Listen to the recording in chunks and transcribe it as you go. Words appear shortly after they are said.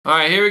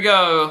Alright, here we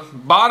go.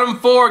 Bottom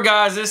 4,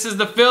 guys. This is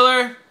the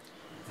filler.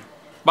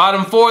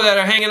 Bottom 4 that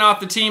are hanging off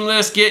the team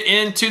list get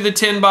into the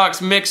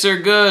 10-box mixer.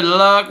 Good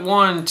luck.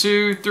 1,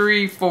 2,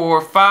 3,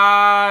 4,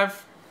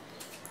 5.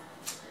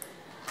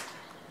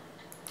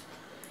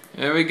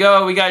 There we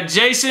go. We got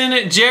Jason,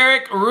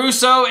 Jarek,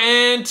 Russo,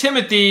 and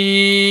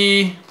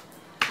Timothy.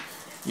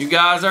 You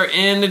guys are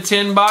in the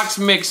 10-box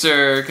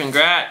mixer.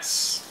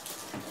 Congrats.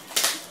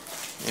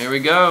 Here we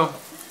go.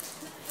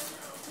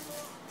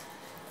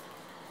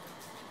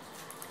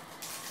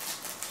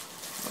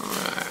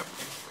 Alright.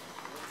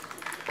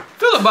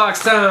 Filler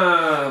box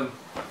time.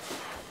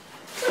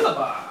 Filler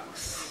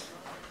box.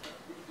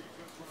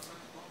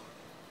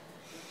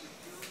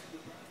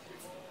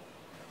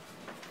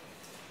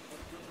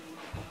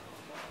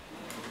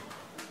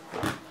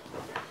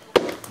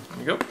 There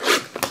you go.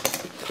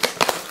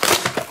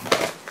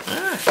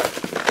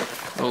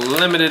 Alright. A little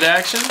limited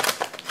action.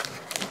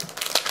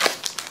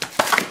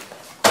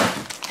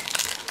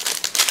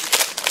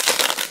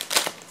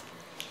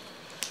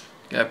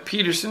 Got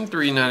Peterson,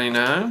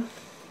 $3.99.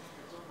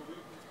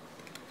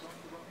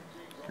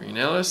 Green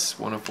Ellis,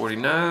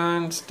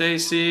 1/49.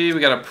 Stacy, we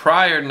got a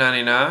Pryor,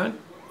 99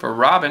 for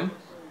Robin.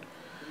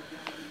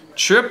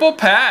 Triple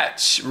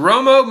patch,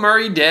 Romo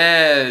Murray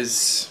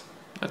Dez.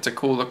 That's a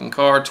cool looking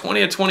card.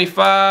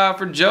 20/25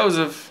 for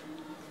Joseph.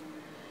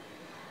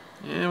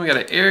 And we got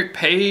an Eric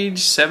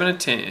Page,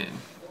 7/10.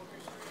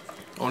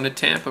 On to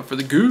Tampa for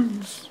the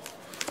Goose.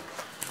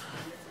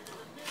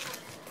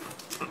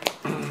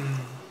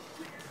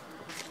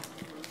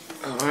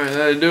 Alright,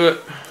 that'll do it.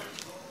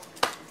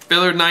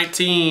 Filler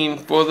 19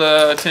 for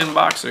the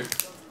 10-boxer.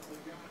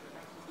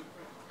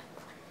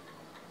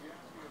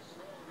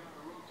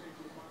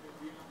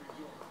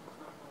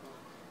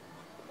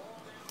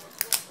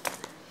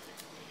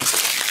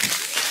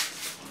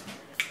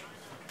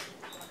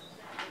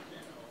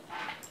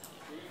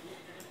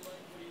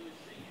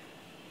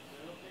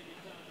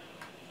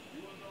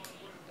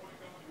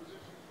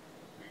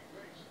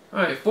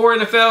 Alright, 4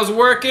 NFL's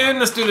working.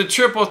 Let's do the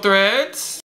triple threads.